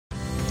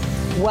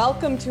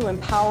Welcome to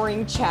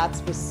Empowering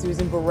Chats with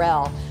Susan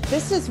Burrell.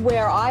 This is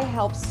where I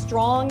help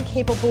strong,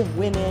 capable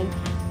women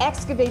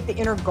excavate the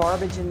inner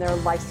garbage in their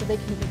life so they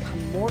can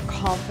become more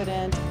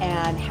confident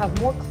and have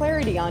more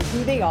clarity on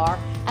who they are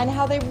and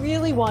how they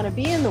really want to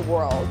be in the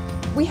world.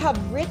 We have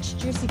rich,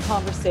 juicy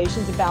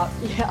conversations about,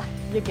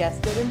 you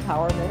guessed it,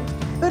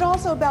 empowerment, but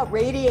also about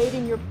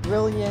radiating your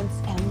brilliance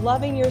and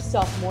loving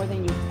yourself more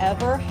than you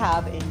ever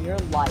have in your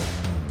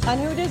life.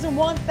 And who doesn't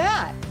want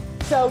that?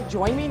 So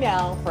join me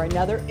now for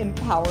another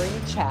empowering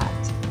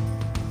chat.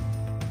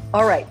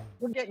 All right,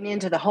 we're getting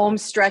into the home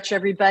stretch,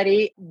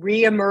 everybody.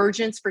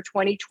 Reemergence for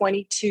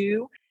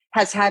 2022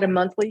 has had a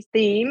monthly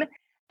theme.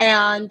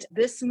 And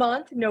this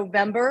month,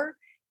 November,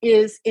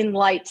 is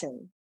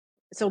enlighten.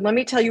 So let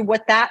me tell you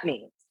what that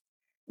means.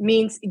 It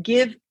means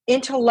give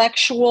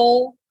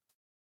intellectual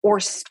or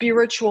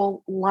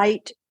spiritual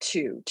light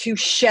to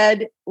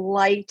shed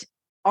light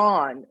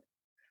on,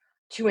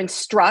 to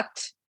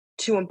instruct,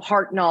 to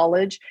impart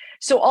knowledge.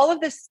 So all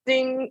of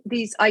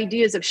these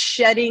ideas of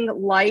shedding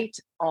light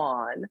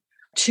on,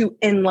 to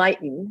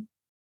enlighten,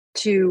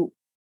 to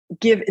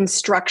give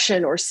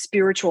instruction or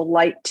spiritual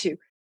light to.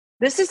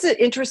 This is an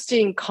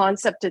interesting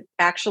concept to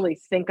actually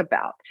think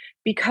about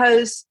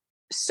because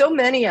so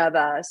many of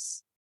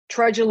us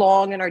trudge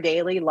along in our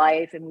daily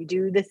life and we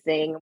do the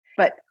thing,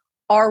 but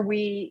are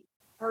we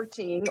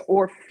hurting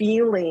or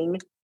feeling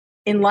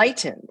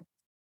enlightened?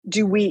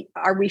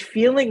 Are we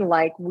feeling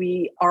like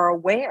we are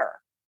aware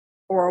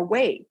or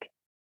awake?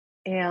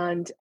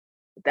 And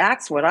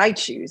that's what I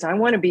choose. I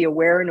want to be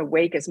aware and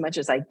awake as much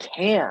as I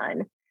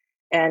can.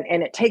 And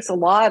it takes a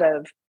lot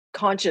of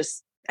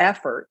conscious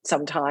effort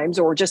sometimes,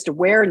 or just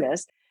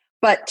awareness,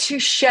 but to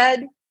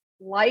shed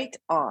light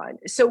on.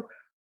 So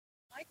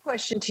my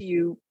question to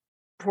you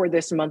for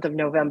this month of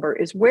November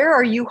is, where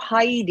are you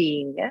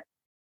hiding?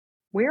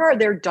 Where are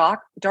there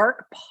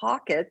dark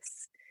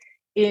pockets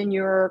in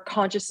your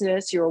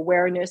consciousness, your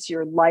awareness,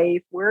 your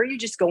life? Where are you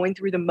just going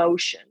through the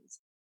motions?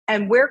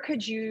 And where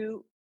could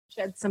you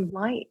shed some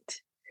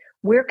light?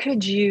 Where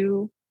could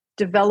you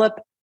develop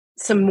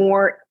some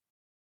more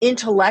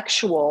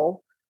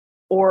intellectual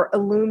or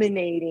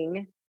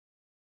illuminating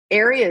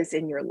areas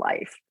in your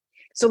life?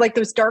 So like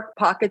those dark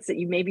pockets that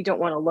you maybe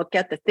don't want to look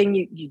at, the thing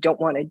you don't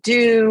want to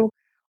do,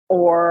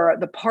 or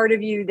the part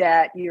of you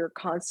that you're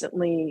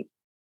constantly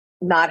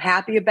not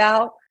happy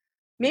about.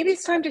 Maybe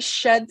it's time to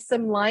shed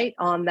some light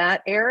on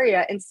that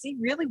area and see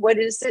really what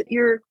is it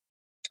you're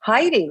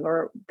hiding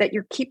or that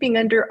you're keeping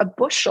under a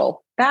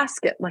bushel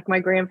basket, like my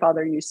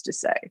grandfather used to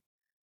say,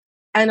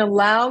 and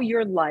allow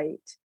your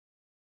light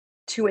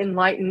to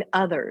enlighten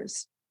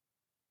others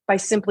by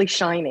simply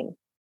shining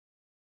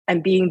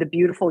and being the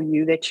beautiful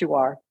you that you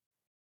are.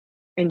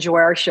 Enjoy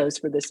our shows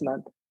for this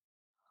month.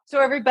 So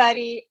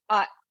everybody,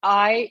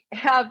 I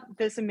have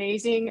this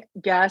amazing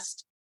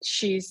guest.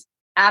 She's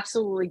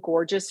absolutely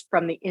gorgeous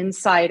from the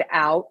inside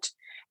out.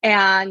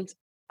 And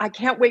I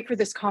can't wait for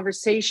this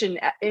conversation.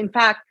 In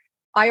fact,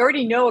 I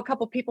already know a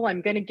couple people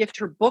I'm going to gift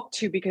her book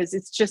to because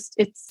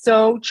it's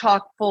so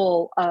chock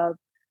full of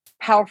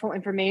powerful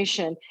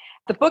information.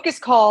 The book is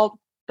called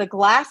The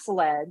Glass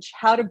Ledge: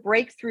 How to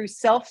Break Through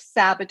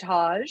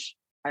Self-Sabotage.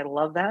 I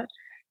love that.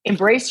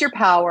 Embrace your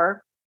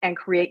power and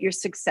create your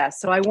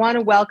success. So I want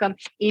to welcome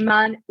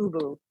Iman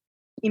Ubu.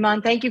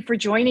 Iman, thank you for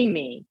joining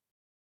me.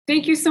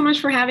 Thank you so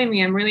much for having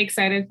me. I'm really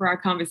excited for our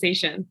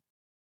conversation.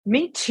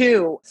 Me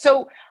too.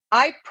 So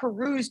I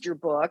perused your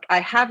book. I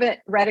haven't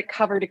read it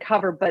cover to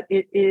cover, but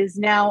it is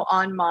now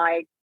on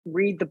my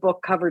read the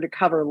book cover to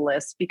cover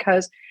list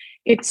because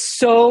it's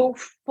so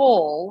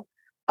full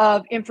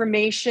of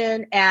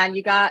information. And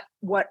you got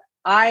what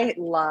I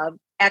love,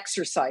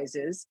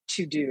 exercises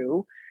to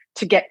do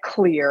to get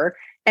clear.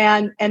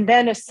 And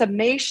then a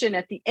summation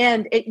at the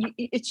end.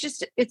 It's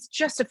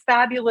just a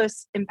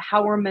fabulous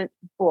empowerment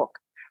book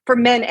for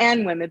men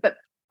and women,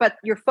 but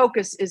your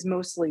focus is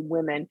mostly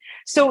women.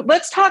 So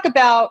let's talk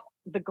about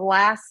The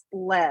Glass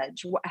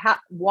Ledge.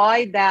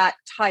 Why that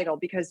title?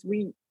 Because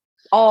we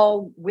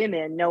all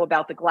women know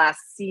about the glass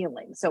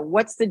ceiling. So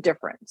what's the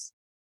difference?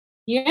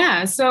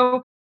 Yeah.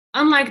 So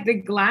unlike the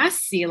glass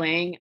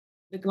ceiling,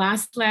 the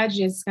glass ledge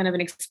is kind of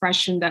an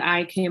expression that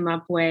I came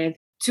up with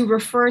to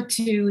refer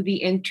to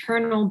the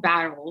internal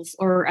battles,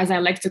 or as I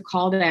like to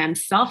call them,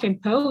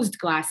 self-imposed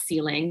glass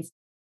ceilings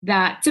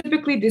that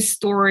typically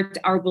distort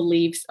our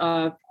beliefs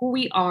of who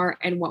we are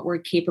and what we're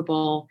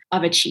capable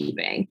of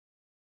achieving.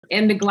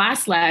 In The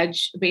Glass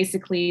Ledge,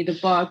 basically the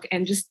book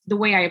and just the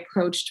way I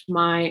approached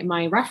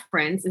my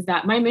reference is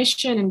that my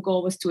mission and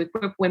goal was to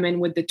equip women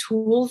with the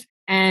tools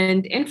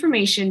and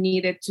information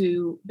needed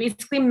to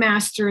basically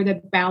master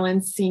the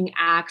balancing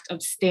act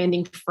of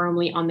standing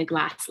firmly on the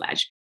glass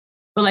ledge.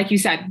 But like you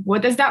said,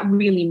 what does that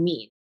really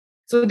mean?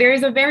 So there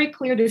is a very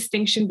clear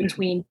distinction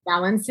between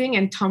balancing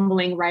and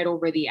tumbling right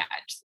over the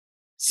edge.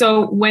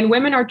 So when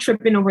women are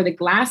tripping over the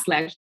glass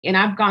ledge, and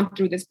I've gone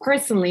through this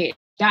personally,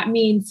 that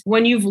means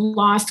when you've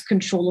lost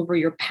control over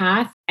your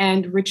path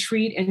and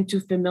retreat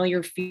into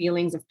familiar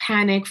feelings of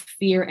panic,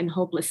 fear, and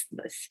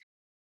hopelessness.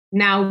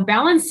 Now,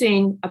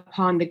 balancing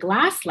upon the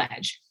glass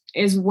ledge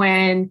is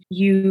when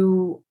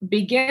you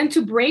begin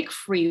to break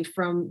free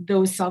from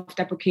those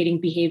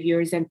self-deprecating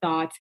behaviors and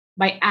thoughts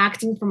by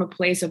acting from a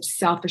place of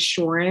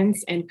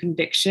self-assurance and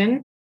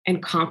conviction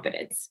and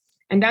confidence.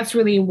 And that's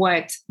really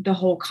what the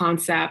whole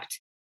concept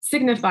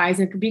signifies.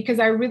 And because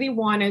I really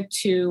wanted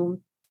to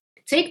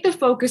take the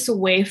focus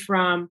away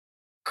from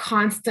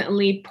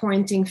constantly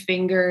pointing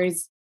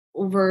fingers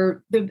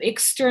over the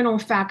external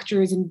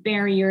factors and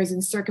barriers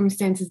and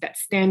circumstances that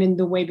stand in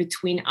the way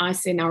between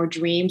us and our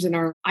dreams and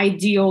our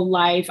ideal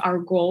life, our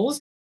goals,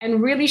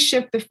 and really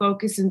shift the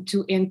focus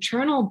into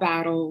internal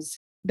battles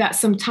that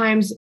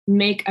sometimes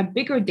make a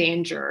bigger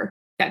danger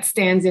that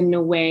stands in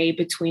the way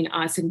between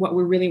us and what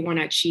we really want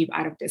to achieve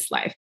out of this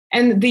life.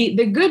 And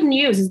the good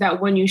news is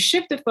that when you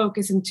shift the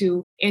focus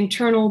into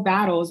internal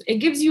battles, it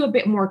gives you a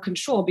bit more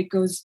control,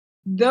 because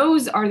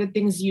those are the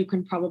things you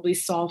can probably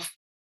solve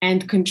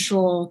and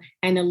control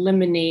and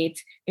eliminate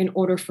in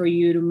order for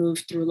you to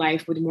move through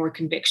life with more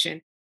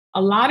conviction.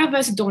 A lot of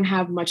us don't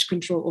have much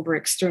control over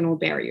external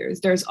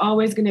barriers. There's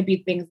always going to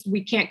be things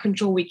we can't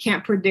control, we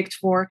can't predict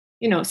for,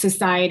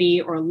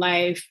 society or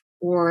life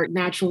or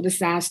natural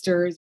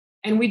disasters.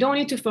 And we don't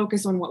need to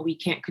focus on what we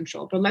can't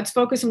control, but let's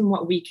focus on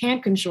what we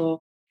can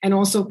control and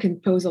also can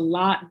pose a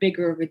lot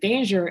bigger of a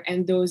danger.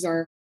 And those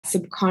are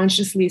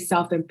subconsciously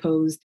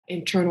self-imposed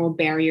internal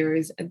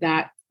barriers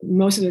that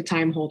most of the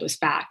time hold us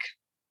back.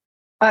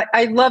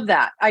 I love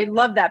that. I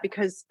love that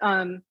because,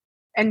 and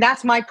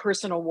that's my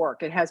personal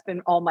work. It has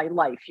been all my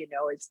life,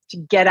 is to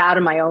get out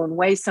of my own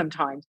way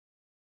sometimes.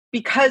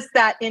 Because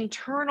that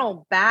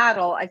internal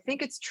battle, I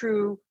think it's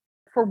true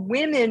for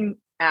women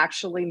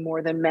actually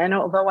more than men,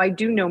 although I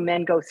do know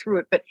men go through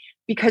it, but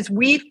because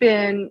we've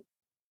been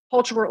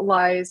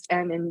culturalized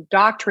and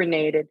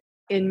indoctrinated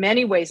in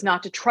many ways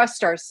not to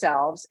trust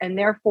ourselves, and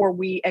therefore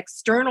we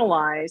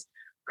externalize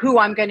who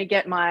I'm going to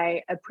get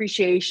my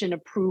appreciation,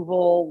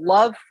 approval,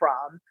 love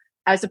from,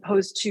 as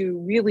opposed to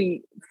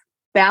really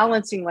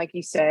balancing, like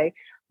you say,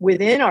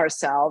 within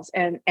ourselves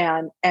and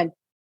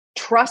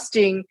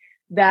trusting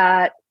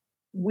that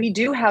we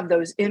do have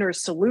those inner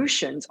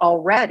solutions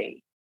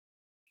already.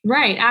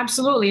 Right,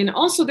 absolutely. And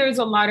also there's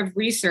a lot of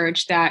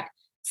research that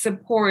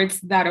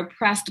supports that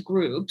oppressed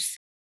groups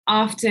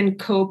often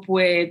cope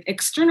with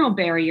external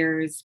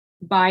barriers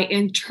by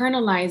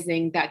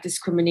internalizing that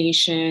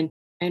discrimination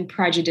and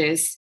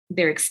prejudice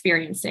they're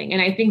experiencing.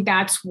 And I think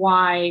that's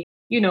why,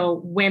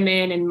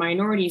 women and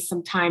minorities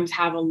sometimes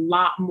have a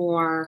lot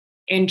more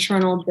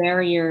internal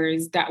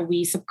barriers that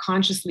we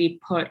subconsciously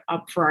put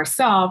up for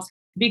ourselves,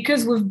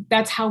 because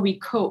that's how we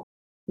cope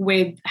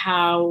with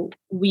how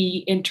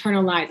we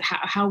internalize,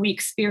 how we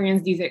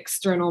experience these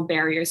external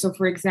barriers. So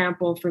for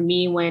example, for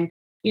me, when,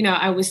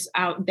 I was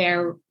out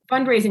there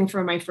fundraising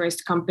for my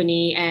first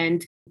company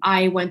and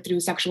I went through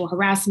sexual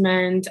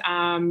harassment.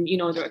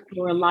 There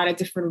were a lot of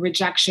different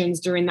rejections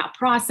during that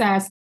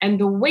process. And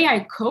the way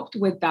I coped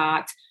with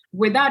that,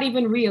 without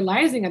even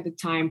realizing at the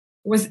time,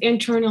 was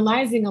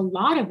internalizing a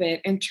lot of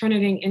it and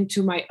turning it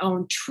into my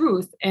own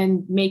truth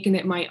and making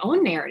it my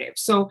own narrative.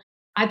 So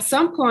at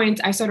some point,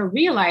 I started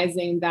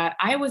realizing that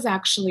I was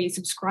actually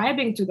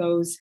subscribing to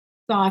those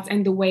thoughts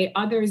and the way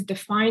others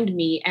defined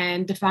me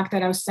and the fact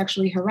that I was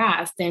sexually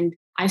harassed. And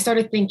I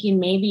started thinking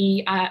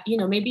maybe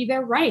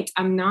they're right.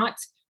 I'm not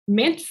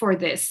meant for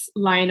this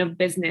line of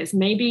business.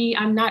 Maybe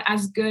I'm not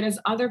as good as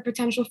other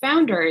potential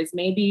founders.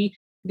 Maybe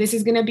this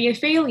is going to be a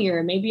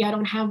failure. Maybe I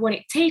don't have what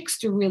it takes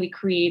to really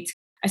create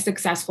a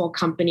successful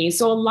company.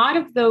 So a lot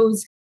of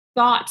those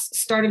thoughts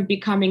started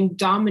becoming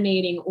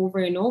dominating over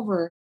and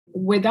over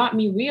without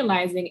me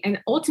realizing. And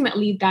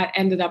ultimately that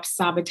ended up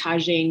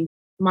sabotaging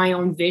my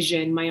own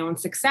vision, my own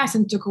success,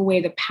 and took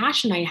away the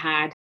passion I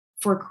had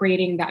for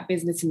creating that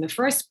business in the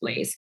first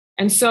place.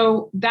 And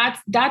so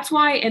that's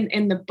why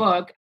in the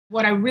book,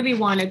 what I really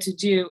wanted to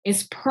do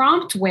is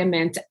prompt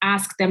women to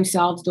ask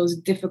themselves those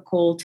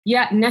difficult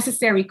yet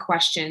necessary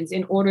questions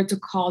in order to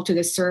call to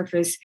the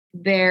surface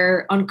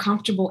their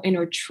uncomfortable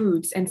inner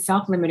truths and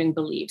self-limiting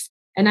beliefs.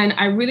 And then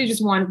I really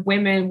just want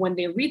women, when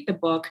they read the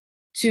book,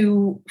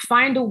 to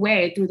find a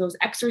way through those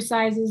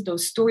exercises,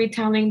 those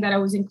storytelling that I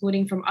was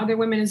including from other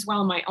women as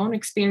well, my own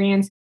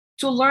experience,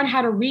 to learn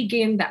how to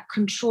regain that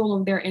control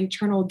of their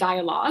internal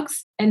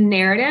dialogues and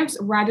narratives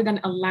rather than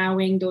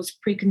allowing those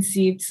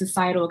preconceived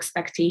societal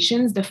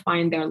expectations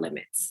define their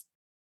limits.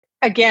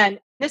 Again,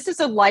 this is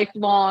a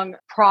lifelong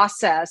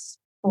process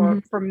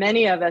for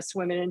many of us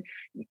women. And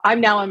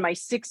I'm now in my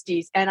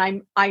 60s,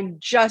 and I'm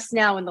just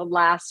now in the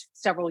last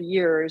several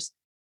years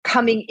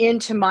coming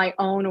into my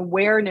own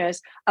awareness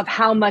of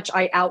how much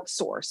I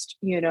outsourced,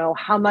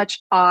 how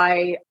much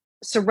I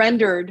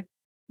surrendered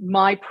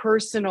my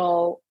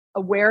personal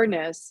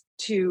awareness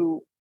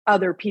to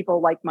other people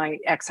like my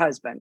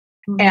ex-husband.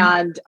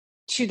 And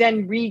to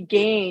then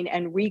regain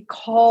and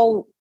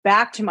recall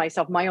back to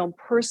myself my own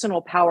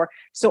personal power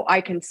so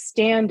I can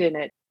stand in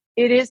it.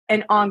 It is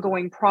an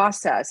ongoing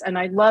process. And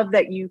I love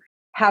that you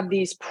have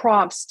these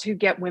prompts to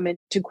get women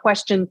to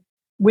question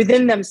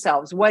within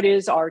themselves, what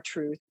is our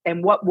truth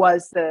and what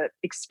was the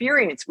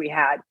experience we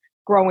had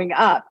growing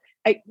up.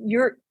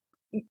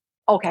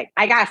 Okay,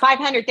 I got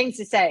 500 things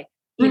to say.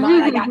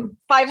 Iman, I got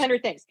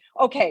 500 things.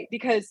 Okay,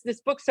 because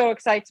this book so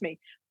excites me.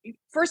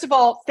 First of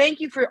all, thank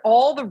you for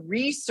all the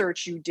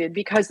research you did,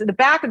 because in the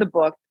back of the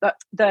book,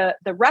 the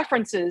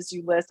references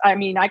you list, I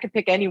mean, I could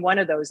pick any one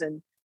of those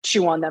and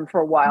chew on them for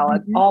a while.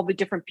 Mm-hmm. All the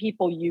different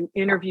people you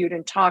interviewed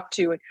and talked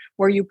to, and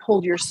where you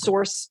pulled your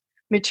source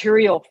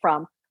material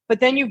from. But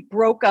then you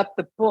broke up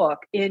the book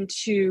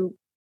into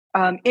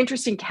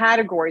interesting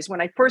categories.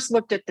 When I first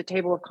looked at the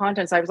table of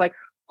contents, I was like,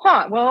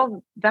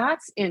 well,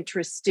 that's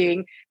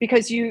interesting,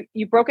 because you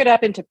broke it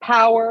up into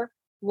power,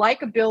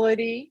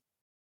 likability,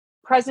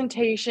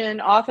 presentation,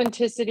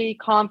 authenticity,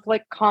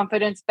 conflict,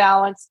 confidence,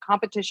 balance,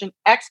 competition,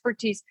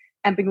 expertise,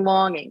 and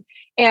belonging.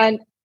 And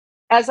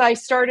as I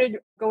started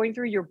going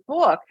through your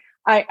book,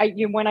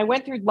 when I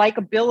went through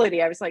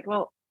likability, I was like,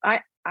 well, I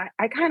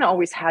kind of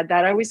always had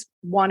that. I always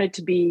wanted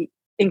to be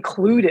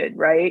included,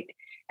 right?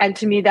 And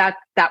to me, that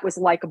was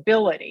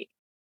likability.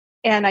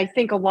 And I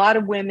think a lot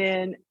of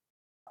women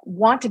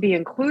want to be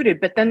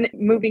included, but then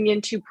moving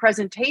into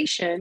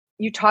presentation,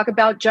 you talk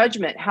about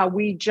judgment, how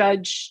we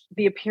judge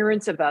the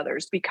appearance of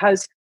others,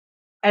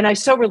 and I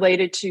so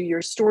related to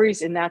your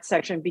stories in that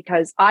section,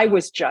 because I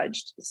was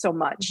judged so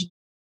much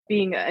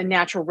being a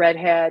natural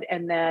redhead.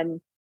 And then,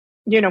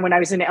 when I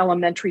was in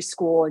elementary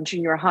school and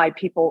junior high,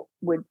 people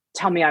would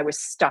tell me I was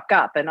stuck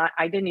up, and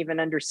I didn't even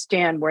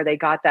understand where they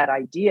got that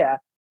idea,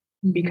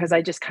 because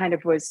I just kind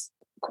of was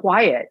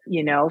quiet,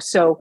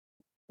 So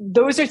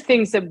those are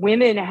things that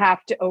women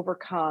have to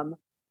overcome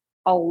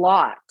a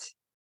lot,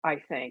 I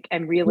think,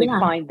 and really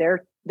find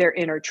their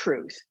inner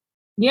truth.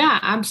 Yeah,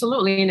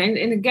 absolutely.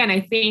 And again, I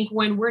think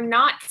when we're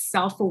not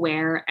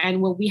self-aware, and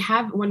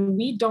when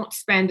we don't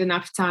spend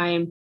enough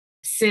time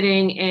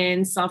sitting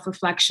in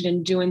self-reflection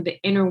and doing the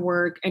inner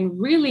work and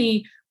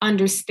really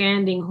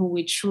understanding who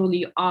we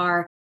truly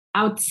are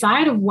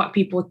outside of what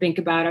people think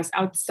about us,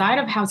 outside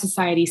of how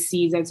society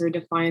sees us or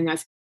defines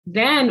us,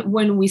 then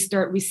when we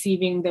start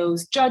receiving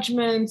those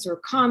judgments or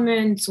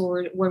comments,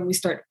 or when we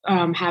start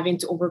having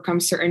to overcome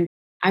certain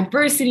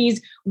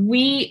adversities,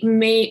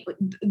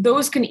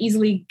 those can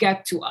easily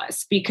get to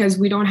us, because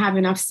we don't have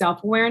enough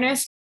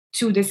self-awareness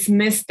to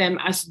dismiss them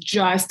as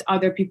just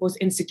other people's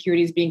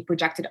insecurities being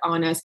projected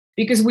on us,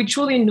 because we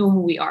truly know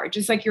who we are.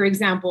 Just like your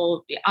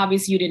example,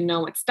 obviously you didn't know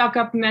what stuck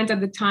up meant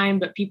at the time,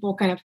 but people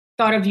kind of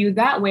thought of you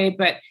that way.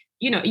 But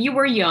you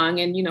were young,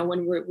 and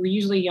when we're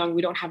usually young,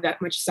 we don't have that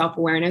much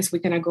self-awareness. We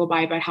kind of go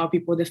by about how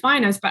people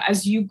define us. But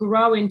as you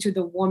grow into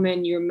the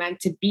woman you're meant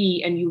to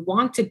be and you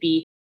want to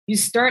be, you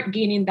start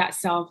gaining that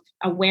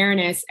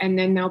self-awareness. And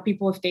then now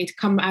people, if they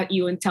come at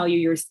you and tell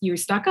you you're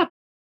stuck up,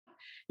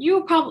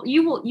 you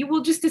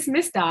will just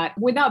dismiss that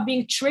without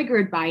being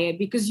triggered by it,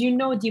 because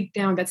deep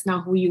down that's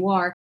not who you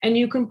are. And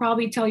you can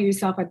probably tell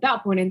yourself at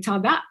that point, and tell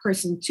that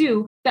person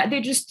too, that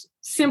they just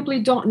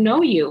simply don't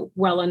know you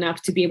well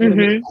enough to be able to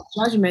make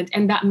that judgment,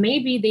 and that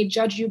maybe they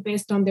judge you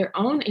based on their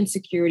own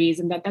insecurities,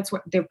 and that's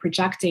what they're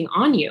projecting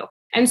on you.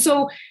 And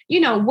so,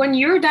 when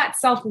you're that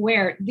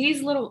self-aware,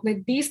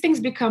 these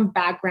things become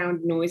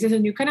background noises,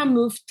 and you kind of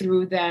move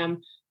through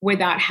them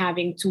without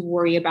having to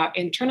worry about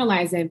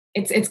internalizing.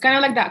 It's kind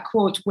of like that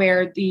quote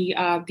where the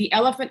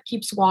elephant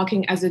keeps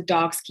walking as the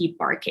dogs keep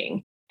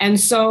barking. And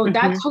so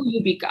that's who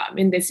you become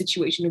in this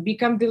situation. You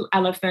become the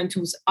elephant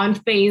who's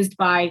unfazed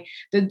by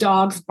the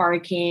dogs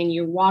barking.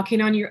 You're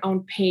walking on your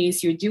own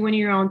pace. You're doing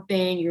your own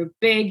thing. You're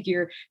big.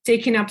 You're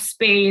taking up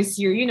space.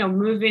 You're,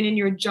 moving in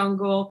your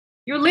jungle.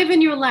 You're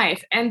living your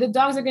life. And the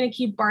dogs are going to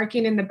keep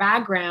barking in the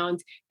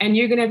background. And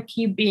you're going to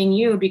keep being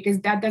you, because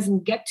that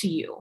doesn't get to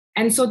you.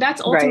 And so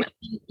that's ultimately,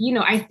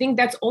 I think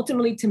that's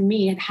ultimately, to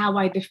me, how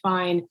I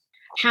define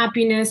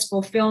happiness,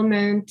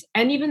 fulfillment,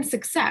 and even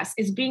success,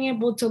 is being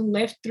able to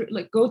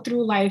go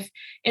through life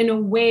in a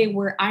way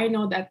where I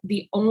know that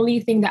the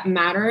only thing that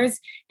matters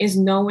is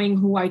knowing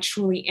who I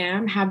truly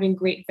am, having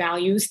great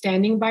values,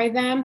 standing by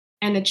them,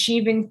 and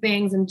achieving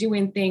things and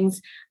doing things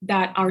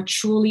that are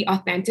truly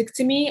authentic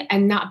to me,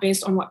 and not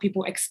based on what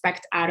people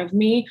expect out of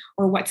me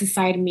or what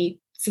society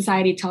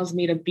tells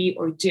me to be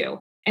or do.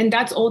 And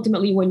that's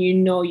ultimately when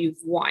you've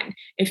won.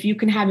 If you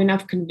can have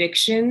enough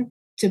conviction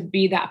to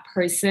be that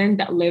person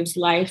that lives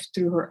life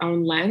through her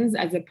own lens,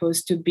 as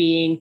opposed to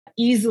being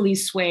easily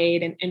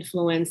swayed and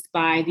influenced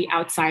by the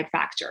outside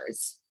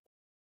factors.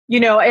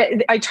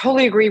 I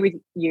totally agree with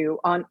you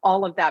on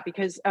all of that,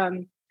 because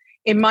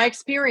in my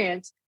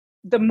experience,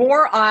 the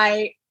more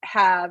I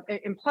have,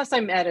 and plus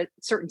I'm at a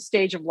certain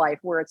stage of life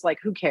where it's like,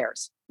 who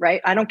cares,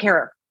 right? I don't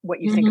care what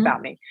you think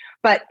about me.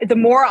 But the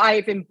more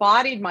I've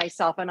embodied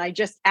myself and I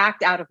just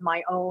act out of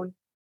my own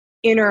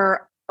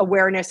inner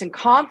awareness and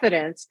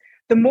confidence,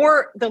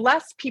 the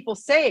less people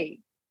say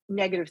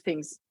negative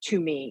things to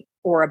me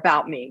or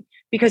about me,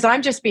 because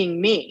I'm just being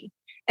me.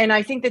 And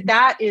I think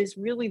that is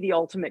really the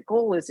ultimate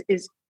goal, is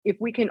if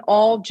we can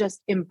all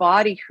just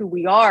embody who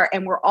we are,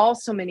 and we're all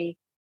so many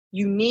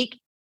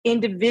unique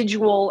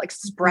individual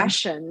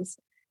expressions,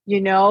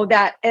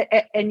 that,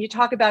 and you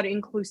talk about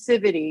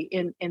inclusivity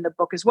in the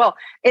book as well.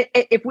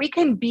 If we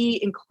can be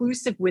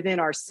inclusive within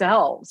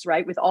ourselves,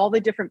 right, with all the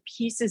different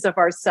pieces of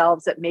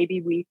ourselves that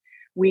maybe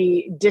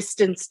we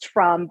distanced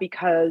from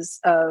because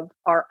of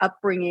our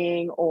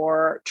upbringing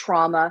or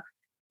trauma.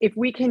 If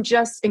we can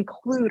just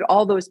include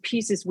all those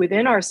pieces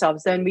within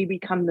ourselves, then we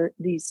become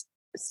these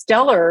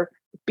stellar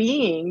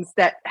beings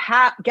that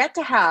get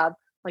to have,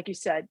 like you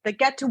said, that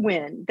get to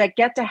win, that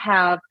get to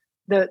have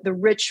the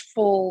rich,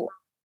 full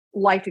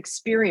life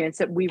experience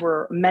that we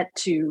were meant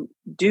to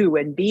do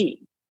and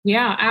be.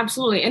 Yeah,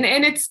 absolutely. And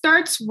it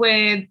starts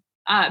with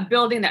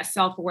building that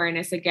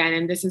self-awareness again.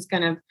 And this is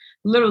kind of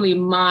literally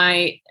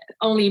my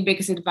only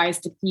biggest advice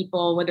to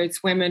people, whether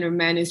it's women or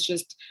men, is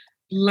just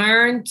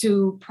learn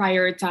to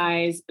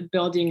prioritize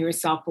building your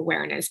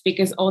self-awareness,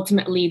 because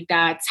ultimately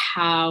that's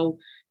how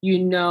you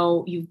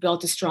know you've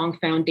built a strong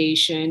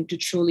foundation to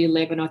truly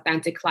live an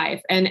authentic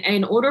life. And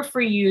in order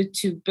for you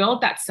to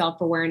build that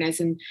self-awareness,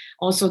 and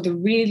also the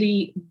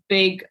really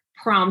big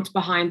prompt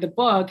behind the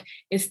book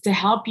is to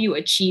help you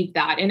achieve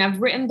that. And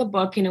I've written the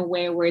book in a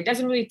way where it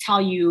doesn't really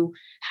tell you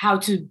how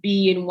to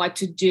be and what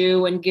to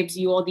do and gives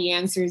you all the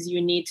answers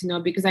you need to know,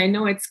 because I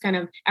know it's kind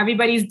of,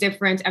 everybody's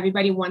different.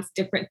 Everybody wants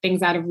different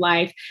things out of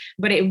life,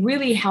 but it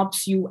really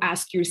helps you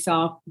ask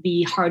yourself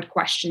the hard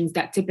questions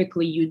that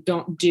typically you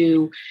don't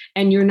do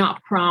and you're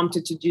not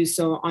prompted to do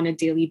so on a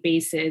daily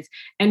basis.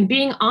 And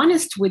being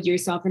honest with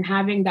yourself and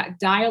having that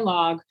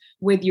dialogue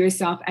with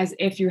yourself as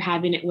if you're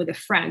having it with a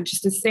friend,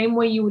 just the same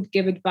way you would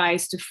give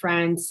advice to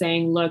friends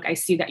saying, look, I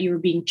see that you're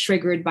being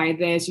triggered by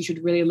this. You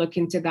should really look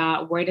into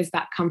that. Where does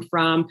that come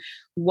from?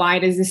 Why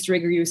does this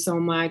trigger you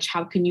so much?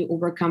 How can you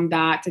overcome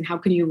that? And how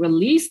can you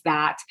release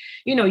that?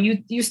 You know,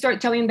 you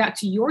start telling that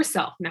to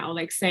yourself now,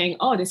 like saying,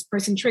 oh, this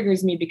person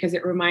triggers me because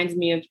it reminds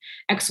me of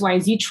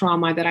XYZ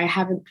trauma that I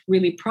haven't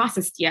really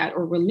processed yet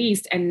or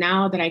released. And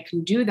now that I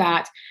can do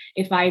that,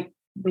 if I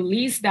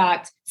release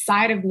that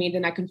side of me,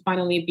 then I can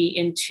finally be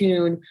in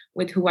tune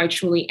with who I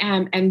truly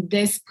am. And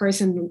this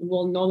person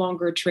will no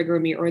longer trigger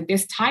me, or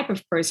this type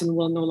of person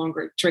will no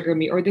longer trigger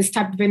me, or this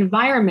type of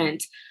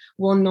environment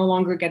will no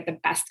longer get the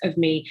best of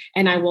me,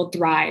 and I will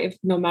thrive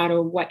no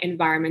matter what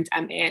environment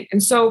I'm in.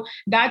 And so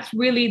that's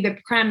really the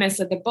premise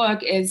of the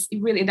book. Is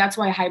really, that's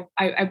why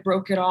I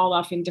broke it all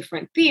off in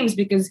different themes,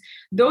 because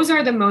those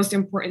are the most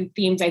important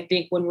themes, I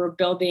think, when we're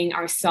building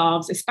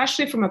ourselves,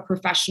 especially from a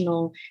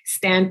professional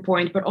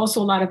standpoint, but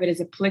also a lot of it is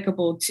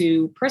applicable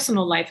to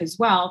personal life as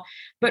well,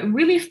 but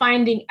really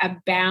finding a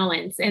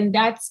balance. And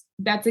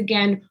that's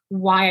again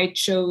why I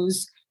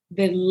chose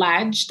the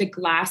ledge, the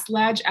glass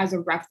ledge, as a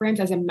reference,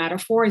 as a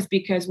metaphor, is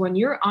because when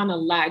you're on a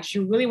ledge,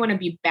 you really want to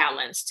be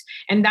balanced.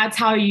 And that's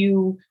how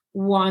you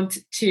want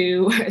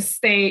to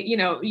stay, you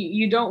know,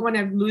 you don't want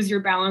to lose your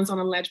balance on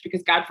a ledge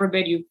because God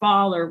forbid you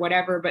fall or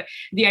whatever. But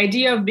the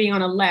idea of being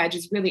on a ledge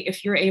is really,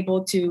 if you're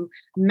able to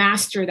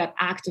master that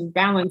act of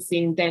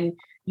balancing, then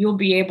you'll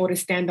be able to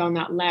stand on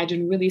that ledge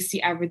and really see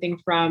everything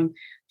from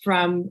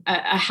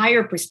a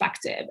higher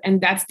perspective. And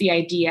that's the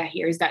idea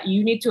here, is that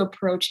you need to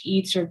approach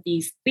each of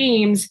these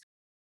themes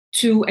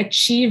to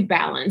achieve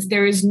balance.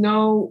 There is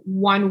no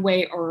one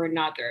way or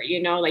another,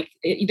 you know, like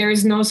there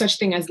is no such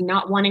thing as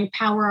not wanting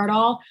power at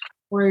all,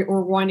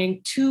 or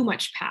wanting too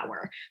much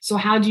power. So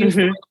how do you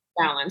find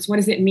balance? What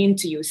does it mean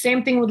to you?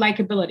 Same thing with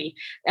likability.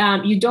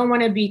 You don't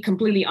want to be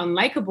completely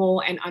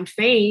unlikable and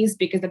unfazed,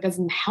 because that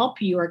doesn't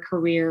help your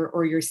career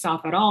or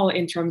yourself at all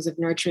in terms of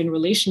nurturing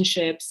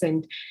relationships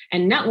and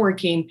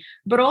networking.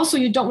 But also,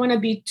 you don't want to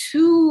be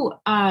too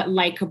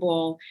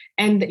likable,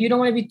 and you don't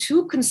want to be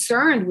too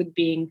concerned with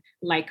being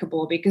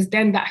likable, because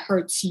then that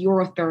hurts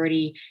your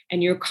authority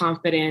and your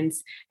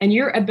confidence and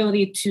your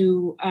ability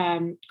to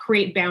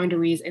create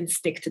boundaries and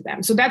stick to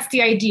them. So that's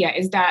the idea,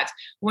 is that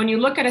when you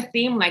look at a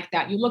theme like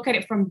that, you look at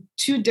it from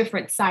two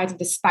different sides of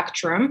the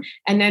spectrum.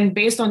 And then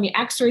based on the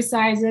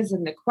exercises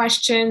and the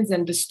questions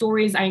and the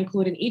stories I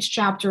include in each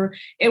chapter,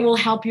 it will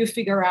help you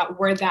figure out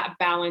where that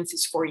balance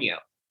is for you.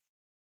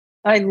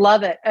 I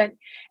love it.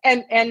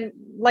 And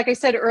like I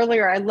said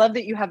earlier, I love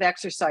that you have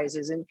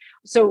exercises. And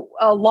so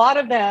a lot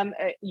of them,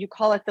 you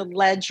call it the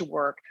ledge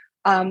work.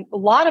 A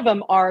lot of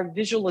them are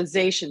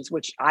visualizations,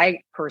 which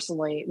I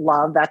personally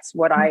love. That's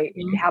what I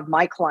have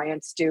my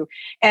clients do.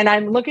 And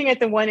I'm looking at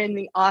the one in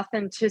the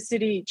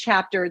authenticity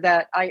chapter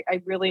that I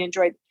really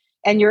enjoyed.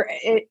 And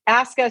it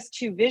asks us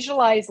to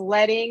visualize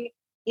letting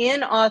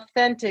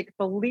inauthentic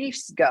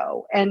beliefs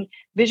go, and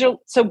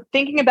so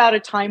thinking about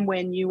a time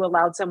when you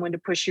allowed someone to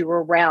push you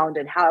around,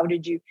 and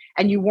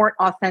and you weren't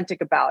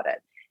authentic about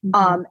it.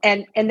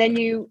 And then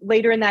you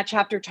later in that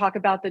chapter talk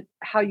about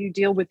how you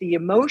deal with the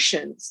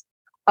emotions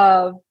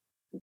of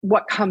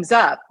what comes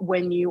up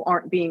when you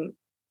aren't being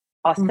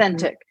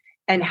authentic,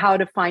 and how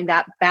to find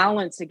that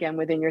balance again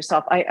within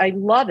yourself. I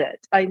love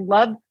it. I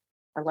love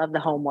the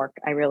homework.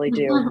 I really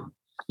do.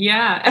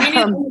 Yeah.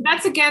 I mean,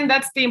 that's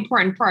the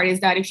important part, is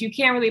that if you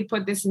can't really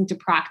put this into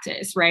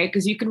practice, right?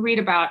 Because you can read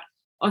about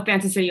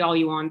authenticity all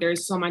you want.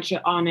 There's so much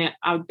on it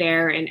out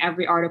there. In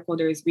every article,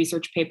 there's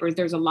research papers.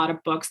 There's a lot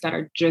of books that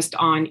are just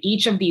on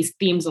each of these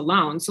themes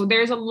alone. So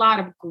there's a lot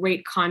of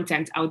great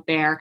content out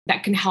there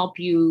that can help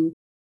you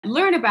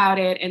learn about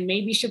it and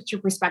maybe shift your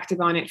perspective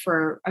on it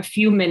for a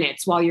few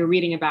minutes while you're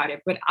reading about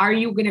it. But are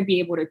you going to be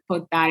able to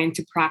put that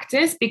into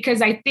practice?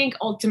 Because I think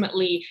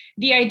ultimately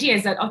the idea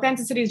is that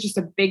authenticity is just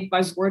a big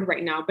buzzword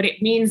right now, but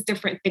it means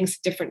different things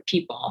to different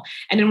people.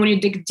 And then when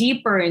you dig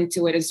deeper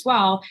into it as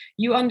well,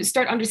 you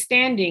start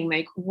understanding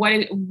like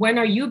when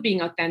are you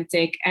being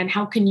authentic and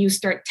how can you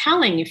start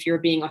telling if you're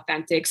being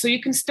authentic? So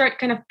you can start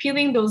kind of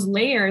peeling those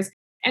layers.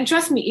 And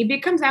trust me, it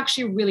becomes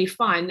actually really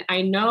fun.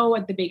 I know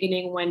at the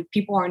beginning when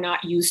people are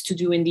not used to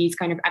doing these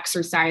kind of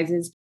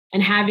exercises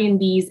and having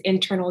these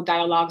internal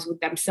dialogues with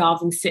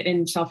themselves and sit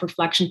in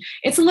self-reflection,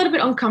 it's a little bit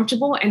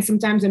uncomfortable and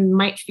sometimes it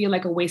might feel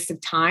like a waste of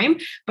time.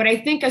 But I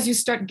think as you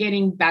start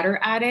getting better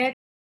at it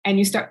and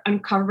you start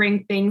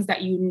uncovering things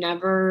that you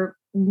never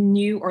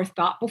knew or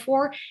thought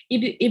before,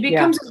 it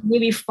becomes a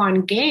really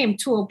fun game,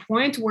 to a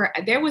point where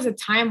there was a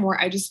time where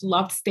I just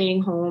loved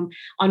staying home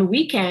on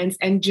weekends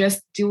and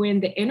just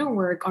doing the inner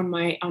work on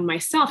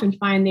myself and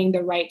finding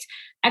the right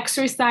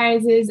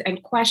exercises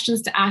and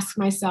questions to ask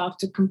myself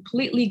to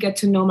completely get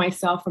to know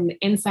myself from the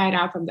inside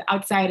out, from the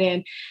outside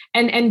in,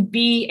 and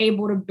be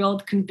able to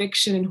build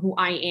conviction in who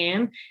I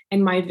am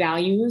and my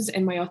values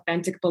and my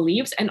authentic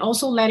beliefs, and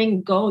also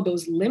letting go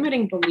those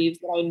limiting beliefs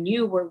that I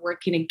knew were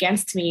working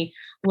against me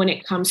when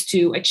it comes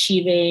to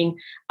achieving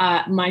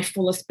my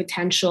fullest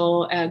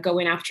potential,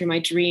 going after my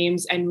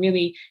dreams, and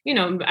really,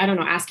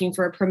 asking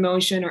for a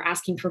promotion or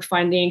asking for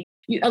funding.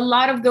 A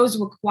lot of those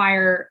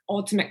require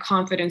ultimate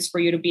confidence for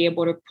you to be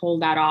able to pull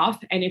that off.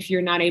 And if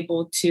you're not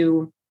able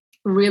to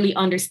really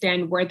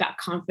understand where that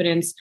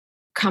confidence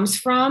comes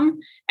from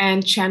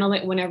and channel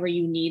it whenever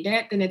you need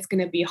it, then it's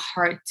going to be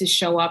hard to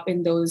show up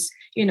in those,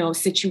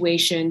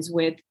 situations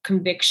with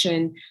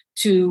conviction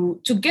to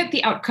get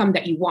the outcome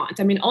that you want.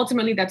 I mean,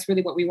 ultimately, that's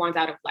really what we want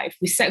out of life.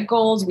 We set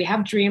goals, we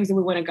have dreams, and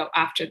we want to go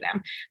after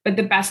them. But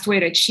the best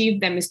way to achieve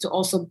them is to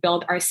also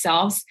build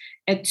ourselves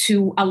and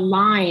to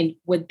align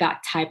with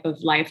that type of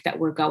life that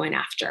we're going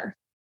after.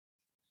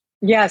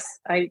 Yes,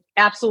 I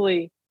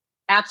absolutely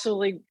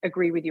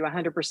agree with you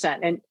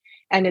 100%.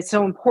 And it's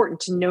so important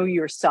to know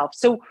yourself.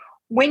 So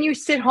when you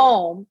sit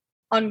home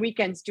on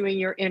weekends doing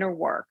your inner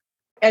work,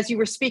 as you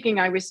were speaking,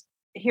 I was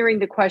hearing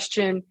the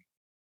question,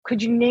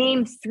 could you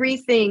name 3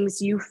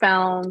 things you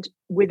found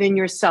within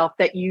yourself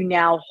that you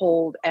now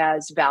hold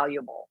as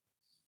valuable?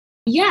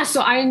 Yeah,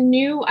 so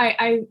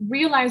I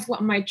realized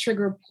what my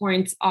trigger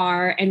points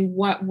are and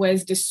what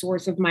was the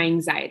source of my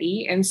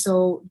anxiety. And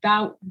so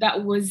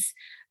that was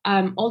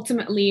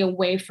ultimately a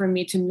way for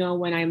me to know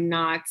when I'm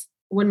not,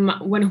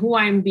 when who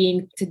I'm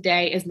being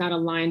today is not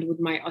aligned with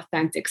my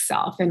authentic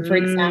self. And for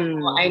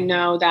example, I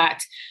know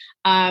that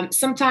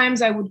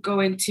sometimes I would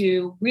go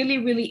into really,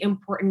 really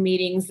important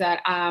meetings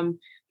that,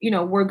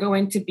 were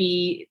going to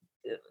be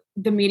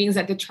the meetings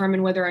that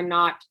determine whether or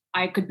not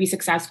I could be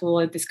successful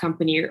at this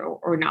company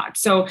or not.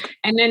 So,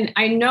 and then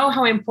I know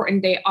how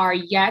important they are,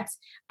 yet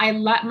I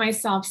let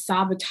myself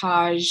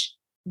sabotage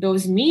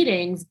those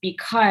meetings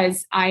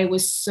because I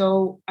was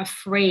so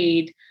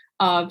afraid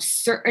of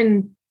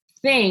certain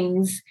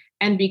things.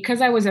 And because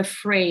I was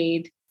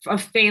afraid of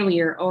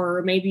failure,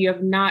 or maybe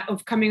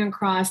of coming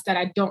across that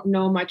I don't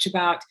know much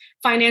about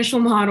financial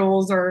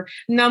models or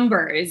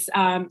numbers.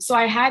 So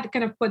I had to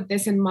kind of put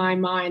this in my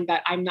mind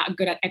that I'm not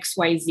good at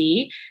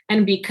XYZ.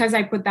 And because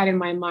I put that in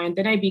my mind,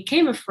 then I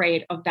became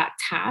afraid of that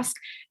task.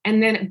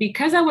 And then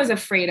because I was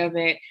afraid of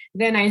it,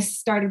 then I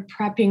started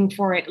prepping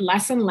for it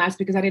less and less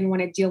because I didn't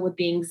want to deal with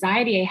the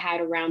anxiety I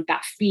had around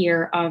that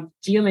fear of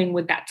dealing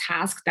with that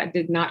task that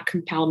did not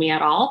compel me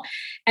at all.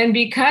 And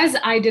because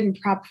I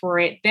didn't prep for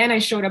it, then I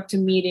showed up to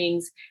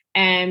meetings.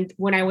 And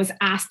when I was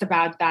asked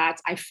about that,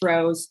 I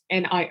froze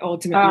and I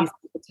ultimately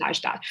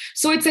sabotaged that.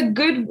 So it's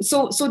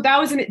so that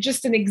was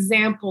just an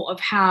example of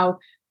how,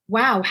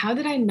 wow, how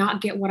did I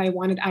not get what I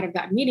wanted out of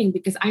that meeting?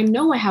 Because I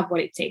know I have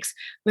what it takes.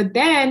 But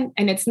then,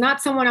 and it's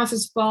not someone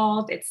else's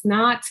fault. It's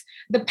not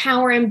the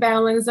power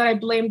imbalance that I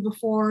blamed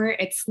before.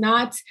 It's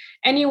not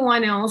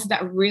anyone else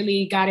that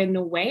really got in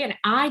the way. And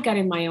I got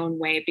in my own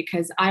way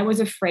because I was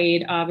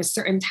afraid of a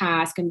certain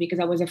task. And because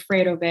I was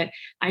afraid of it,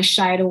 I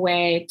shied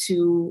away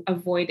to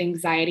avoid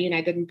anxiety and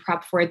I didn't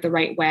prep for it the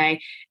right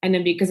way. And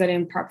then because I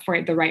didn't prep for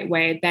it the right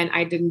way, then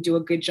I didn't do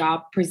a good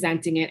job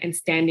presenting it and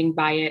standing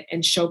by it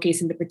and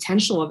showcasing the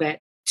potential of it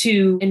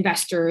to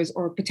investors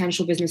or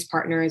potential business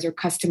partners or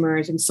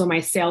customers. And so my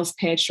sales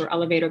pitch or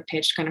elevator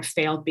pitch kind of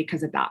failed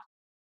because of that.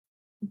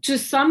 To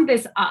sum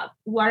this up,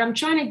 what I'm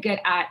trying to get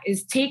at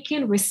is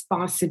taking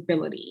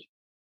responsibility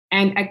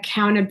and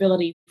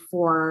accountability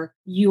for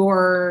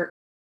your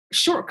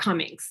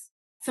shortcomings.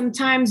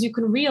 Sometimes you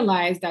can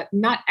realize that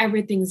not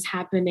everything's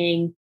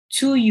happening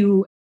to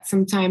you.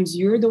 Sometimes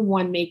you're the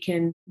one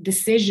making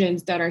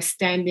decisions that are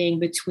standing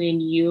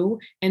between you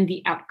and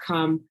the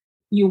outcome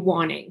you're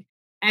wanting.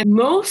 And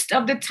most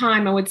of the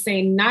time, I would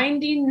say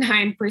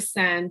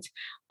 99%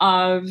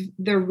 of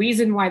the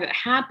reason why that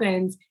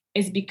happens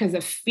is because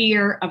of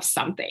fear of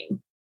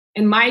something.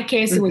 In my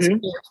case, it was fear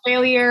of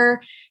failure.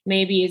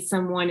 Maybe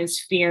someone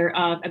is fear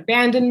of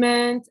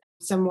abandonment.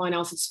 Someone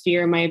else's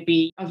fear might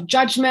be of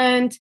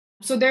judgment.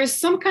 So there's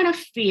some kind of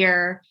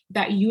fear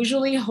that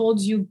usually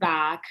holds you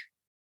back,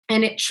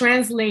 and it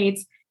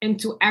translates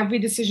into every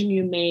decision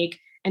you make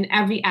and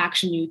every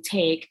action you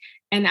take.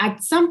 And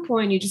at some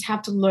point, you just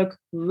have to look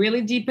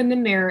really deep in the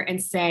mirror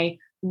and say,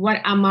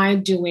 what am I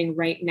doing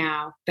right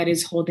now that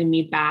is holding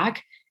me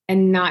back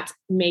and not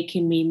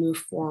making me move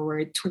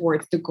forward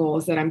towards the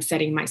goals that I'm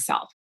setting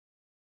myself?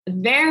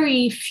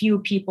 Very few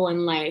people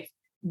in life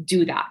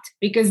do that,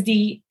 because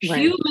the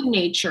human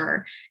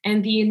nature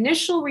and the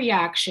initial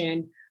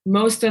reaction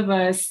most of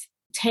us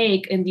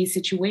take in these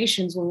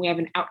situations when we have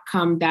an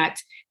outcome that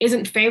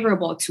isn't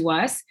favorable to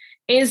us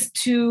is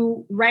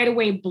to right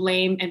away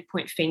blame and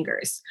point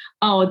fingers.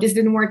 Oh, this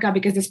didn't work out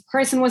because this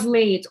person was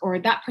late, or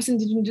that person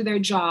didn't do their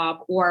job,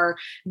 or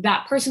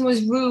that person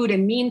was rude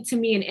and mean to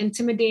me and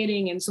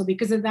intimidating. And so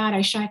because of that,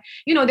 I shy.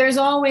 There's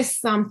always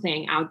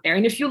something out there.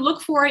 And if you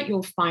look for it,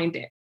 you'll find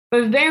it.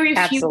 But very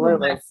few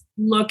of us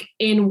look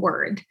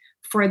inward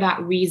for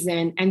that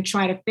reason and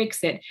try to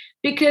fix it.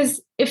 Because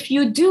if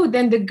you do,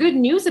 then the good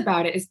news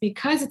about it is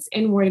because it's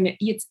inward and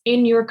it's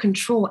in your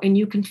control, and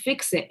you can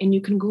fix it and you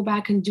can go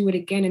back and do it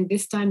again. And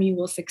this time you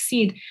will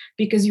succeed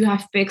because you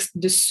have fixed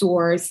the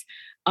source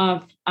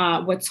of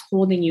what's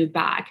holding you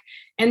back.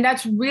 And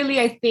that's really,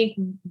 I think,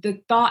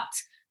 the thought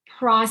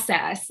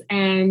process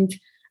and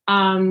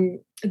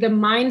the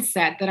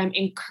mindset that I'm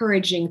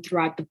encouraging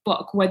throughout the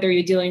book. Whether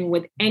you're dealing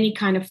with any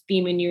kind of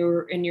theme in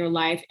your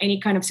life,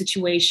 any kind of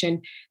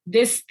situation,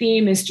 this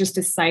theme is just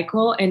a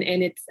cycle. And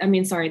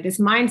this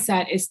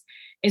mindset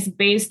is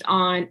based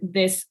on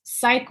this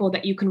cycle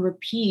that you can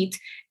repeat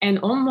and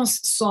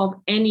almost solve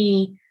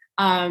any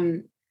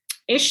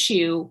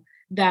issue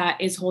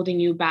that is holding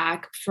you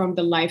back from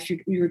the life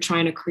you're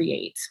trying to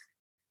create.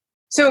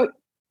 So,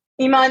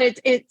 Iman,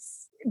 it's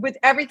with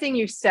everything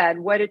you said,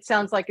 what it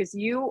sounds like is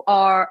you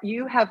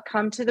have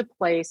come to the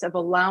place of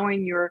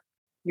allowing your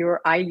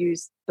I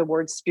use the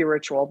word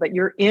spiritual, but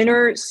your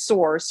inner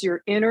source,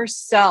 your inner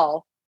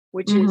self,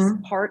 which is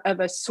part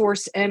of a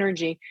source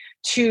energy,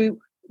 to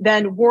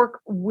then work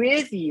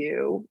with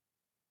you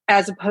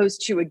as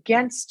opposed to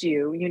against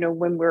you.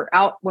 When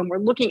we're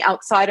looking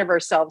outside of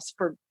ourselves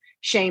for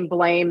shame,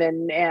 blame,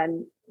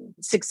 and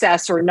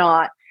success or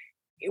not,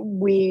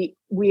 we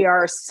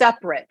are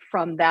separate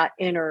from that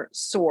inner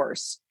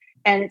source.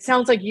 And it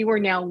sounds like you are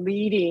now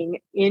leading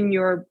in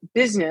your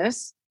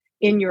business,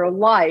 in your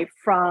life,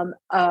 from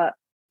a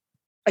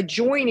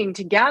joining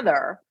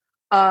together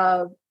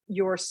of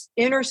your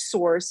inner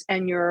source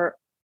and your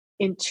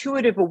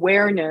intuitive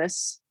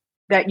awareness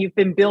that you've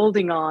been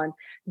building on,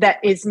 that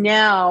is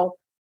now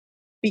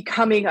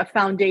becoming a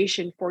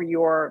foundation for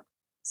your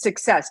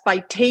success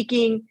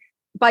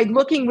by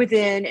looking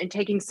within and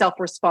taking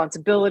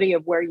self-responsibility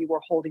of where you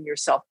were holding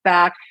yourself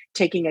back,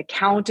 taking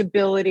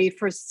accountability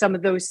for some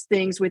of those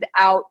things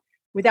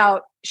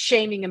without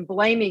shaming and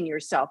blaming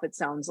yourself, it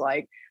sounds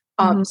like,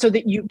 so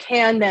that you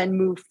can then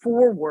move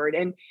forward.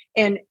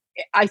 And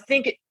I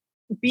think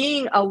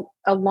being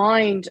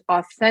aligned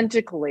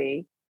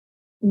authentically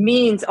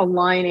means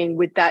aligning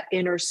with that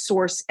inner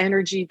source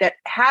energy that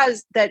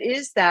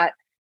is that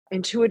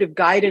intuitive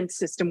guidance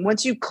system.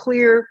 Once you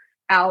clear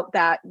out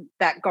that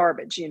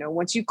garbage,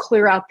 once you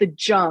clear out the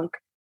junk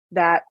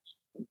that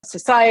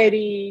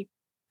society,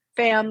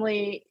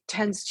 family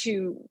tends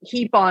to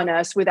heap on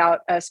us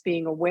without us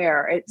being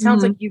aware. It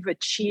sounds like you've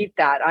achieved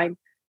that. I'm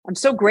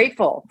so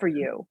grateful for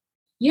you.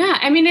 Yeah,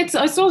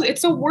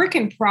 it's a work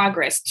in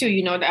progress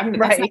too. That's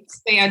not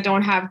to say I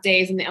don't have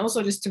days, and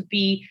also just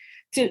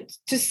to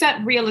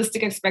set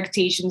realistic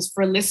expectations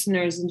for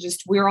listeners, and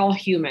just, we're all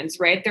humans,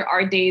 right? There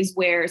are days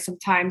where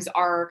sometimes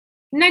our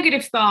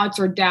negative thoughts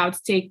or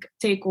doubts take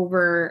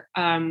over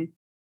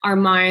our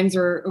minds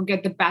or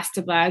get the best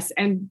of us.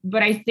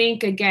 But I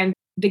think, again,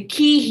 the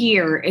key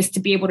here is to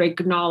be able to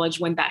acknowledge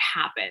when that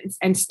happens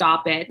and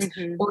stop it,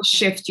 or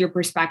shift your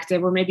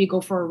perspective, or maybe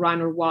go for a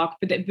run or walk.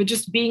 But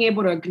just being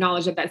able to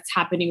acknowledge that that's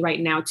happening right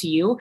now to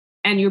you,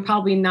 and you're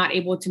probably not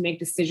able to make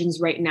decisions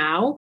right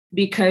now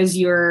because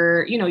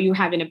you're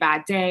having a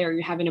bad day or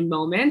you're having a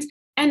moment.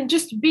 And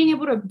just being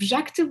able to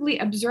objectively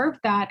observe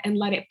that and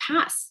let it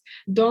pass.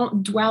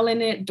 Don't dwell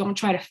in it. Don't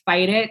try to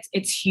fight it.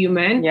 It's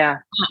human. Yeah.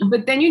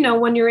 But then,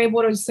 when you're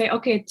able to say,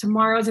 okay,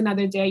 tomorrow's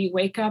another day, you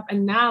wake up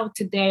and now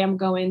today I'm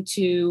going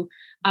to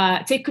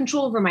take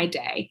control over my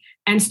day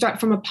and start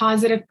from a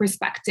positive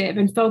perspective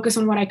and focus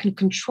on what I can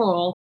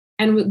control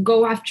and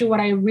go after what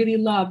I really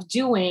love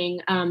doing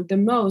the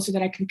most, so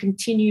that I can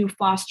continue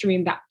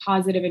fostering that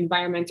positive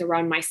environment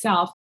around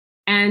myself.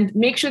 And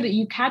make sure that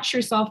you catch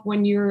yourself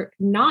when you're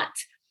not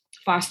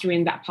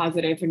fostering that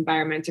positive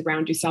environment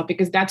around yourself,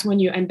 because that's when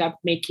you end up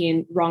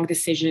making wrong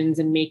decisions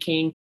and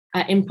making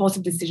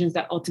impulsive decisions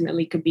that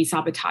ultimately could be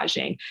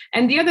sabotaging.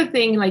 And the other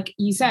thing, like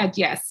you said,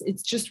 yes,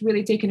 it's just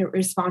really taking a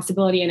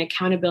responsibility and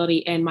accountability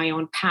in my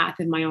own path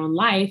in my own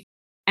life,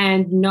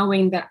 and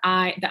knowing that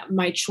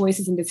my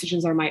choices and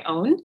decisions are my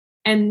own,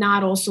 and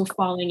not also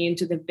falling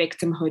into the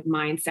victimhood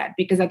mindset,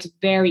 because that's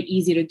very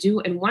easy to do.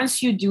 And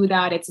once you do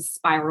that, it's a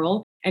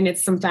spiral. And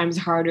it's sometimes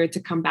harder to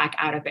come back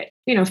out of it.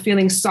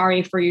 Feeling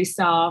sorry for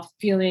yourself,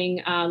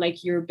 feeling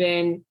like you've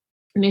been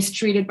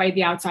mistreated by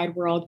the outside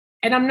world.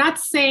 And I'm not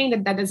saying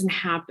that doesn't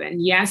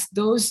happen. Yes,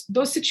 those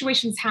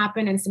situations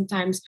happen, and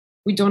sometimes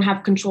we don't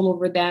have control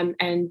over them.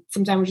 And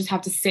sometimes we just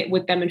have to sit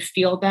with them and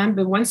feel them.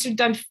 But once you're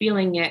done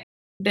feeling it,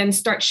 then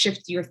start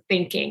shifting your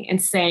thinking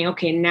and saying,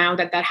 okay, now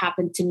that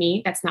happened to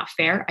me, that's not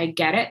fair. I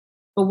get it.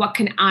 But what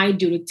can I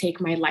do to take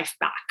my life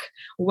back?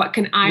 What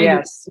can I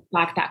do to take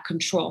back that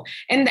control?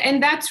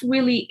 And that's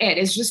really it.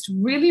 It's just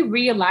really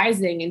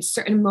realizing in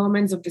certain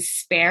moments of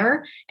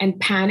despair and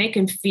panic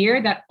and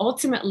fear that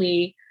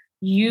ultimately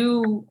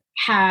you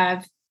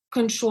have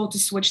control to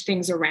switch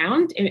things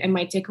around. It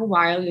might take a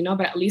while,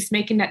 but at least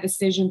making that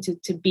decision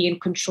to be in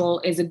control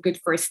is a good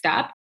first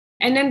step.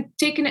 And then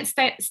taking it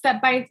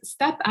step by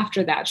step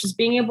after that, just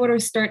being able to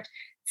start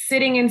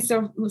sitting in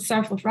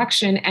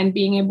self-reflection and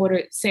being able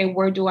to say,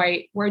 where do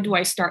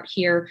I start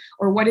here?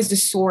 Or what is the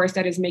source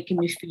that is making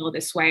me feel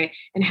this way?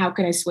 And how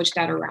can I switch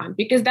that around?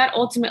 Because that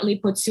ultimately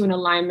puts you in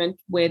alignment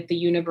with the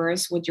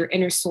universe, with your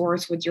inner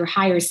source, with your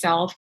higher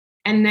self.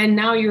 And then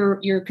now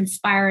you're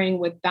conspiring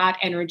with that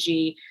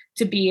energy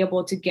to be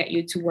able to get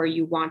you to where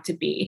you want to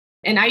be.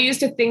 And I used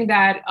to think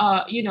that,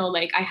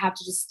 like I have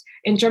to just,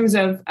 in terms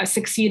of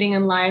succeeding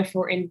in life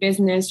or in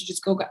business,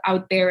 just go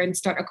out there and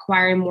start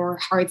acquiring more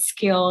hard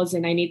skills.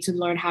 And I need to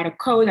learn how to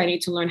code. I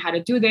need to learn how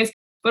to do this.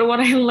 But what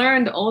I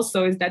learned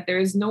also is that there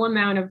is no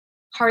amount of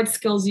hard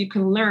skills you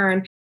can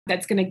learn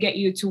that's going to get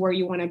you to where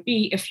you want to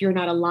be if you're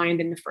not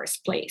aligned in the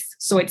first place.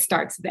 So it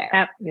starts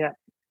there. Yeah,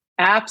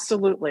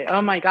 absolutely.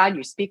 Oh my God,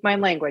 you speak my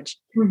language.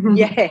 Mm-hmm.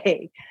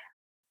 Yay.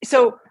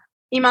 So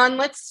Iman,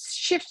 let's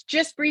shift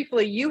just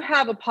briefly. You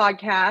have a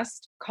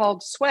podcast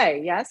called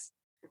Sway, yes?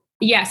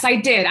 Yes, I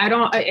did.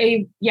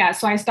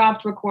 So I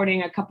stopped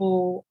recording a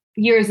couple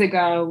years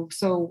ago.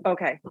 So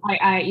okay.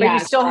 But you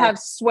still have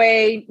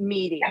Sway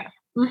Media. Yeah.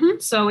 Mm-hmm.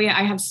 So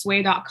I have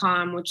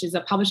sway.com, which is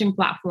a publishing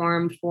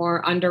platform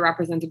for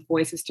underrepresented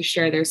voices to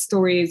share their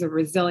stories of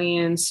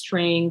resilience,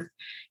 strength.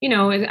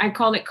 I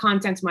call it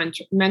content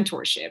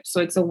mentorship. So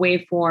it's a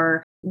way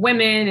for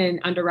women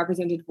and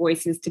underrepresented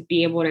voices to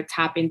be able to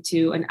tap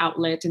into an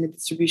outlet and a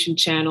distribution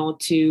channel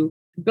to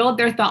build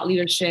their thought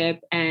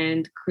leadership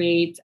and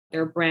create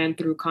their brand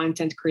through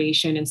content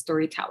creation and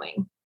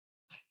storytelling.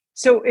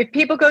 So if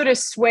people go to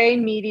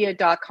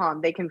swaymedia.com,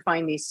 they can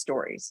find these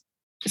stories.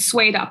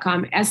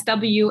 Sway.com,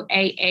 SWAAY.com.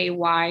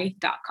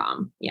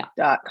 Yeah.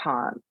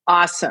 .com.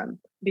 Awesome.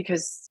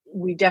 Because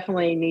we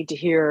definitely need to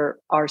hear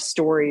our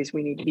stories.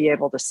 We need to be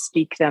able to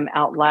speak them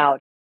out loud.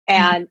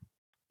 And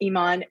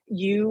Iman,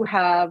 you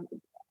have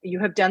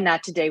done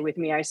that today with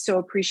me. I so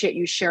appreciate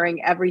you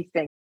sharing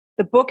everything.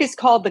 The book is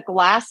called The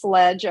Glass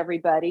Ledge,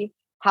 everybody.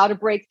 How to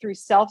Break Through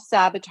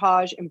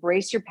Self-Sabotage,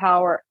 Embrace Your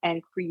Power,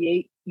 and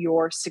Create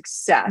Your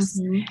Success.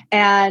 Mm-hmm.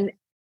 And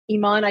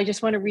Iman, I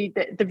just want to read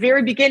the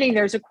very beginning.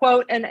 There's a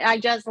quote, and I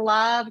just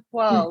love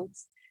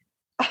quotes.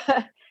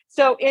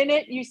 So in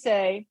it, you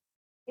say,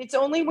 it's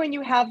only when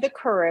you have the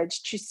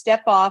courage to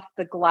step off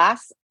the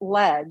glass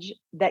ledge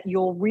that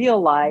you'll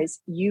realize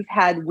you've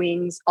had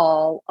wings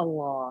all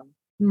along.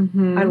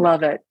 Mm-hmm. I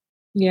love it.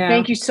 Yeah.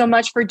 Thank you so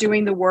much for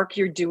doing the work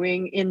you're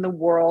doing in the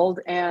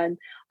world. And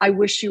I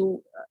wish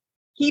you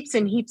heaps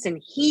and heaps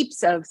and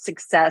heaps of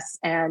success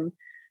and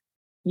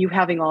you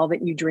having all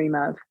that you dream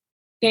of.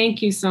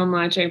 Thank you so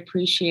much. I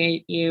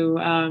appreciate you.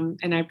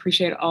 And I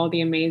appreciate all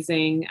the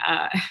amazing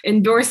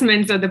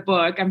endorsements of the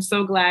book. I'm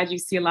so glad you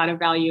see a lot of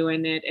value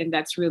in it. And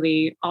that's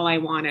really all I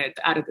wanted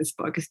out of this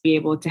book, is be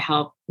able to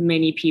help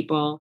many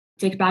people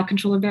take back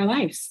control of their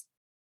lives.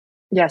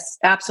 Yes,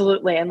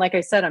 absolutely. And like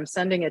I said, I'm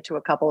sending it to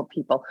a couple of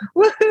people.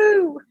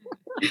 Woohoo!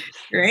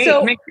 Great.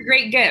 So, make a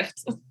great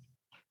gift.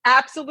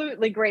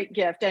 Absolutely great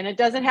gift. And it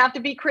doesn't have to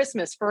be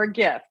Christmas for a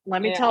gift.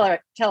 Let me tell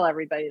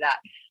everybody that.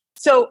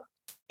 So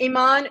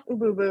Iman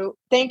Ububu,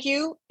 thank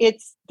you.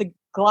 It's The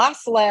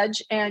Glass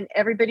Ledge, and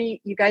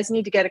everybody, you guys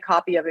need to get a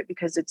copy of it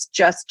because it's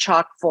just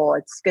chock full.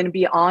 It's going to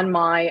be on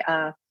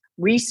my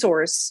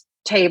resource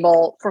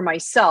table for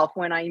myself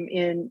when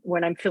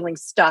I'm feeling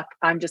stuck.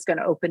 I'm just going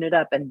to open it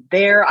up, and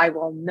there I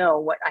will know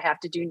what I have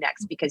to do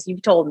next because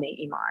you've told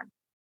me, Iman.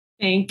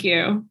 Thank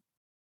you.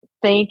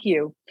 Thank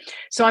you.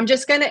 So I'm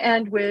just going to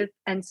end with,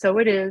 and so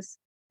it is,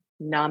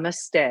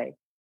 namaste.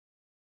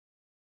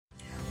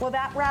 Well,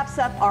 that wraps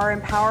up our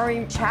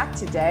empowering chat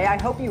today. I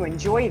hope you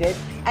enjoyed it.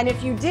 And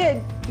if you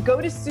did,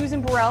 go to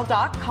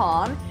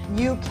SusanBurrell.com.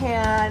 You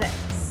can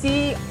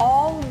see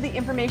all of the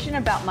information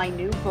about my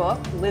new book,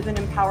 Live an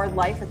Empowered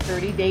Life, a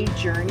 30-Day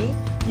Journey.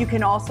 You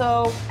can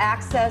also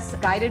access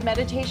guided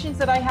meditations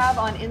that I have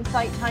on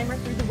Insight Timer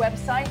through the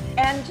website,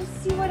 and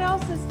just see what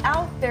else is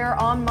out there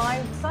on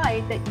my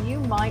site that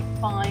you might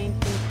find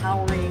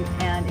empowering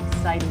and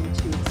exciting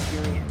to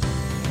experience.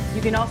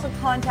 You can also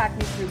contact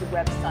me through the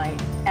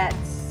website at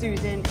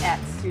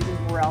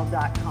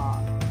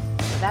susan@susanburrell.com.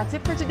 So that's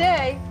it for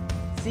today.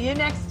 See you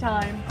next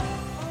time.